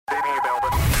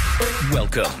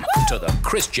Welcome to the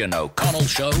Christian O'Connell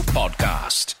Show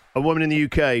podcast. A woman in the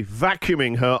UK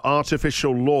vacuuming her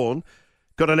artificial lawn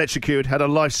got electrocuted, had her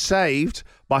life saved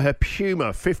by her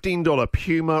Puma, $15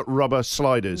 Puma rubber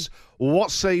sliders.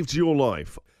 What saved your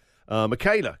life?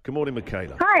 Michaela. Good morning,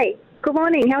 Michaela. Hi. Good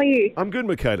morning. How are you? I'm good,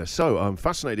 Michaela. So I'm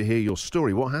fascinated to hear your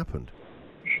story. What happened?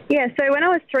 Yeah, so when I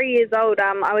was 3 years old,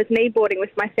 I was kneeboarding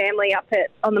with my family up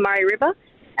on the Murray River,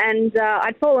 and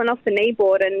I'd fallen off the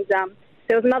kneeboard, and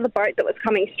there was another boat that was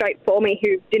coming straight for me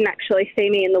who didn't actually see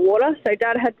me in the water. So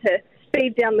Dad had to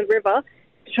speed down the river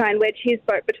to try and wedge his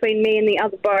boat between me and the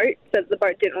other boat so that the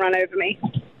boat didn't run over me.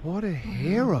 What a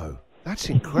hero. That's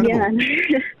incredible.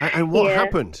 Yeah. And what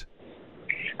happened?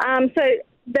 So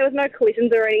there was no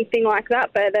collisions or anything like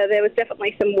that, but there was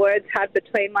definitely some words had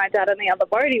between my dad and the other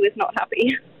boat. He was not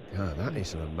happy. Yeah, that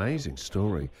is an amazing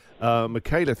story.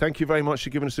 Michaela, thank you very much for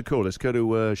giving us a call. Let's go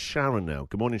to Sharon now.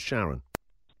 Good morning, Sharon.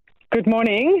 Good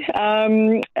morning. How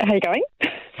are you going?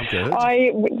 I'm good.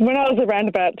 When I was around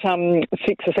about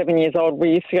 6 or 7 years old, we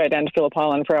used to go down to Phillip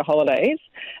Island for our holidays,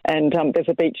 and there's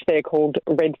a beach there called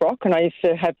Red Rock, and I used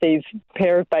to have these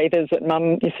pair of bathers that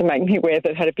Mum used to make me wear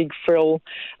that had a big frill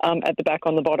at the back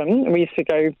on the bottom. And we used to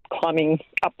go climbing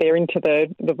up there into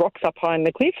the rocks up high in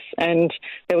the cliffs, and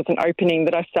there was an opening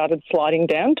that I started sliding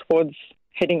down towards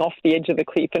heading off the edge of the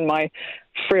cliff, and my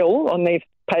frill on these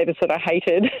pavers that I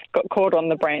hated got caught on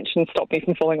the branch and stopped me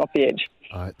from falling off the edge.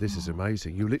 This is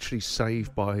amazing. You literally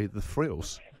saved by the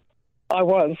frills. I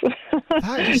was.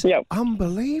 That is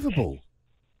unbelievable.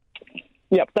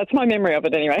 Yep, that's my memory of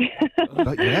it anyway.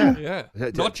 Yeah.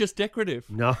 Not just decorative.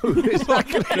 No, it's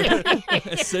like an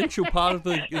essential part of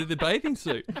the bathing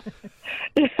suit.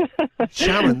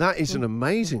 Sharon, that is an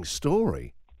amazing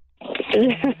story.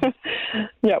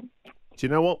 Yep. Do you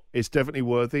know what? It's definitely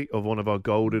worthy of one of our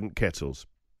golden kettles.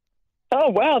 Oh,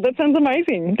 wow, that sounds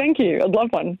amazing. Thank you. I'd love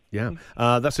one. Yeah,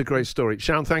 that's a great story.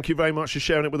 Sharon, thank you very much for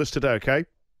sharing it with us today, okay?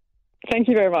 Thank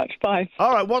you very much. Bye.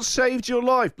 All right, what saved your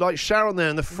life? Like Sharon there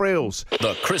in the frills.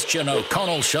 The Christian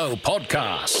O'Connell Show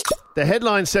podcast. The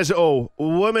headline says it all.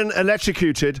 Woman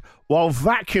electrocuted while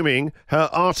vacuuming her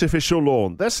artificial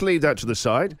lawn. Let's leave that to the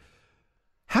side.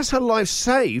 Has her life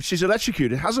saved? She's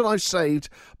electrocuted. Has her life saved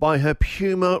by her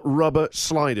Puma rubber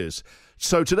sliders?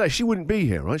 So today, she wouldn't be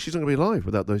here, right? She's not going to be alive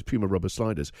without those Puma rubber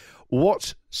sliders.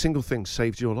 What single thing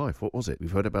saved your life? What was it?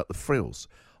 We've heard about the frills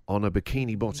on a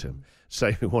bikini bottom.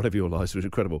 Saving one of your lives was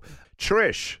incredible.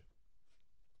 Trish.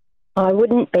 I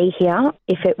wouldn't be here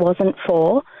if it wasn't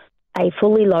for a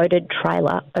fully loaded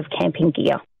trailer of camping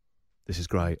gear. This is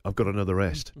great. I've got another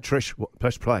rest. Trish,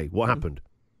 press play. What happened?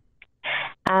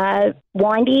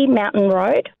 Windy mountain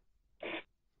road,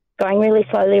 going really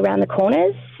slowly around the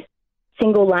corners,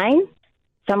 single lane.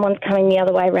 Someone's coming the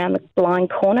other way around the blind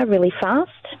corner really fast.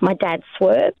 My dad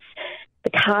swerves. The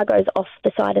car goes off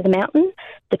the side of the mountain.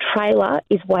 The trailer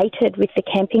is weighted with the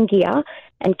camping gear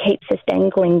and keeps us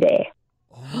dangling there.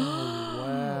 Oh,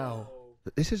 wow.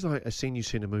 This is like a scene you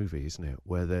see in a movie, isn't it?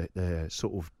 Where they're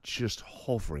sort of just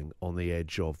hovering on the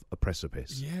edge of a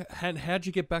precipice. Yeah, and how'd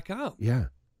you get back up? Yeah.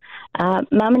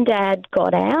 Mum and Dad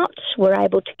got out, were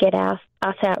able to get us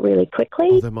out really quickly.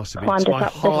 Oh, there must have been. My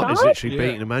heart is literally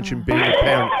beating. Imagine being a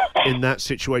parent in that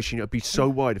situation. It'd be so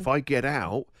wide. If I get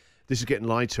out, this is getting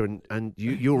lighter, and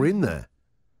you're in there.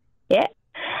 Yeah.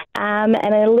 And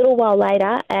a little while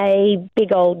later, a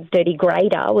big old dirty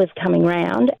grader was coming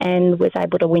round and was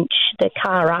able to winch the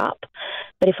car up.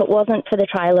 But if it wasn't for the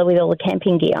trailer with all the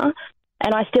camping gear,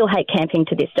 and I still hate camping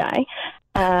to this day,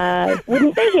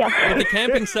 wouldn't be here. But the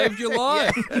camping saved your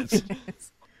life.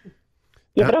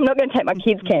 Yeah, but I'm not going to take my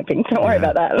kids camping. Don't worry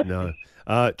about that. No.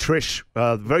 Trish,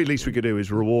 the very least we could do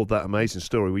is reward that amazing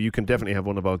story. Well, you can definitely have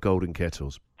one of our golden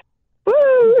kettles.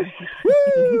 Woo!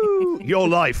 Woo! Your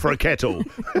life for a kettle.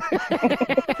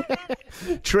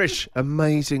 Trish,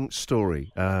 amazing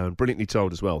story. Brilliantly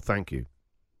told as well. Thank you.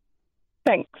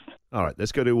 Thanks. All right,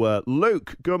 let's go to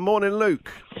Luke. Good morning,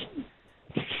 Luke.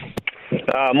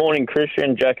 Morning,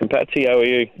 Christian, Jack and Patsy. How are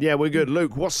you? Yeah, we're good.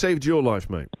 Luke, what saved your life,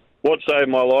 mate? What saved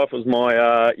my life was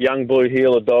my young blue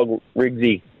heeler dog,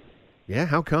 Riggsy. Yeah,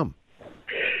 how come?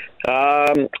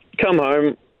 Come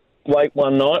home late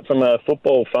one night from a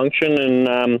football function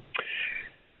and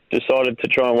decided to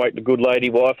try and wake the good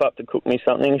lady wife up to cook me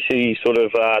something. She sort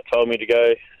of told me to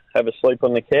go have a sleep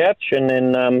on the couch, and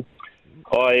then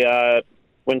I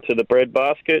went to the bread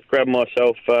basket, grabbed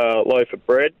myself a loaf of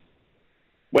bread,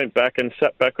 went back and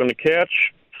sat back on the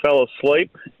couch, fell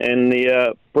asleep, and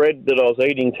the bread that I was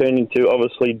eating turned into,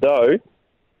 obviously, dough,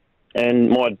 and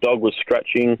my dog was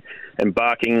scratching and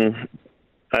barking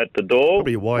at the door.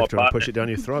 Probably your wife My trying to partner- push it down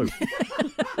your throat.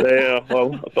 Yeah,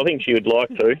 well, I think she would like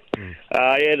to.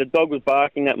 The dog was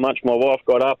barking that much. My wife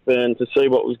got up and to see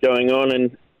what was going on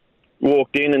and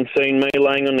walked in and seen me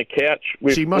laying on the couch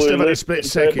with She must have had a lips split and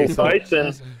second. purple face.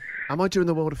 And Am I doing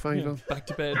the world a favour? Back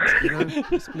to bed. You know,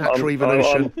 natural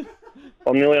evolution.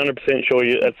 I'm nearly 100% sure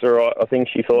that's all right. I think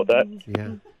she thought that.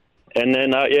 Yeah. And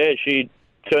then, she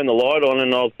turned the light on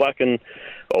and I was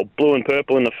blue and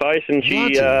purple in the face, and she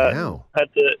Bloody hell.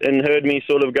 had to and heard me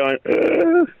sort of going,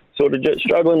 sort of just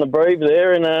struggling to breathe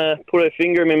there, and put her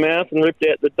finger in my mouth and ripped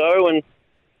out the dough, and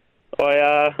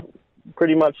I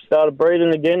pretty much started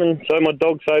breathing again, and so my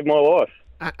dog saved my life.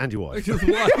 And your wife.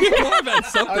 Why had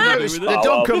something I know, to do with the it?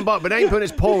 dog come back, but ain't putting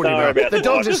his paw in Sorry your mouth. about The the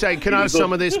dog's wife. just saying, can I have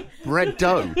some of this bread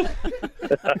dough?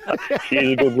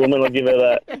 She's a good woman, I'll give her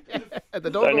that. And the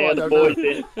dog, So now I the don't boys,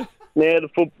 know.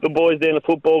 the boys down the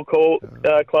football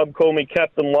club call me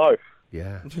Captain Loaf.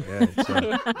 Yeah.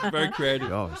 It's, Very creative.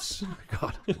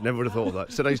 God, never would have thought of that.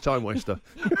 It's today's time waster.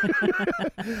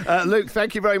 Luke,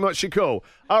 thank you very much for your call.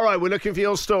 All right, we're looking for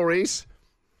your stories.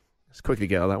 Let's quickly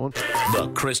get out of that one. The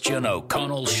Christian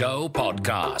O'Connell Show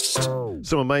podcast.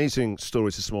 Some amazing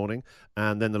stories this morning,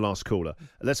 and then the last caller.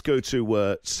 Let's go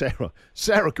to Sarah.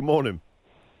 Sarah, good morning.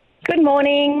 Good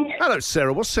morning. Hello,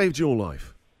 Sarah. What saved your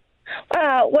life?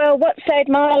 Well, what saved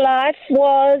my life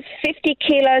was 50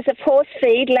 kilos of horse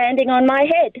feed landing on my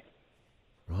head.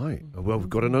 Right. Well, we've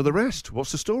got to know the rest.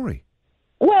 What's the story?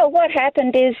 Well, what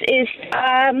happened is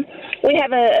we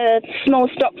have a small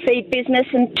stock feed business,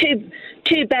 and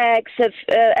two bags of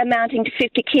amounting to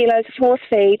 50 kilos of horse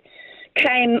feed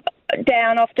came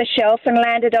down off the shelf and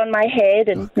landed on my head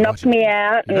and knocked me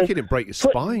out. You're lucky you didn't break your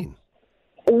spine.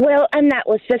 Well, and that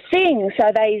was the thing.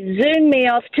 So they zoomed me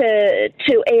off to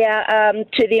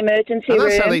the emergency And room.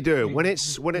 that's how they do it. When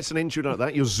it's an injury like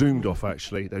that, you're zoomed off,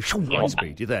 actually. They're light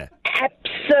speed. You're there.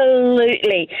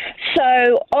 Absolutely.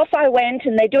 So off I went,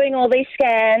 and they're doing all these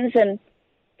scans, and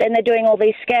then they're doing all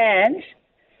these scans,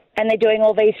 and they're doing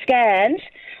all these scans,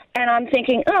 and I'm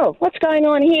thinking, oh, what's going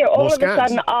on here? All of a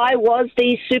sudden, I was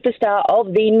the superstar of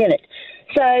the minute.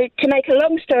 So to make a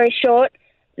long story short,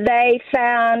 they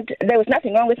found there was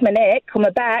nothing wrong with my neck or my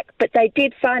back, but they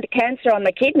did find a cancer on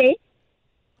my kidney.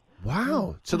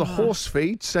 Wow. So the horse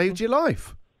feed saved your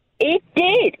life. It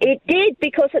did,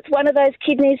 because it's one of those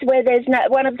kidneys where there's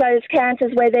one of those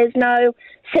cancers where there's no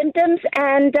symptoms.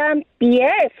 And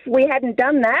if we hadn't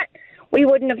done that, we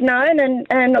wouldn't have known,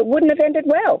 and it wouldn't have ended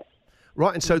well.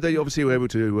 Right, and so they obviously were able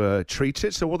to treat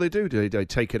it. So what do? Did they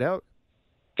take it out?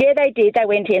 Yeah, they did. They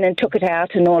went in and took it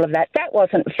out and all of that. That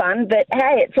wasn't fun, but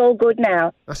hey, it's all good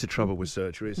now. That's the trouble with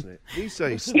surgery, isn't it? These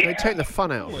days, they take the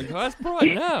fun out of it. Guys,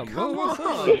 brighten up. Come What's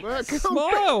on, that?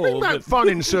 Smile. Bring back Smile. fun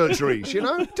in surgeries, you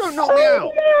know? Don't knock me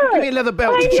out. no. Give me a leather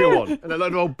belt to I chew know. on and a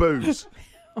load of old booze.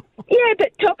 Yeah,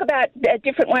 but talk about a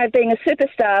different way of being a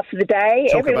superstar for the day.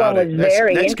 Talk Everyone about was it.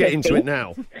 very Let's get into it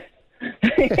interesting.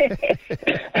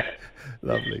 now.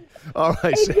 Lovely. All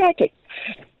right, Exactly.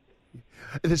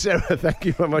 Sarah, thank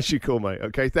you very much for your call, mate.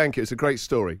 Okay, thank you. It's a great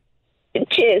story.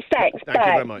 Cheers. Thanks. Thank Bye.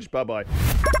 you very much. Bye-bye.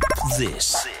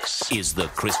 This is the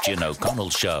Christian O'Connell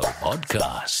Show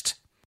podcast.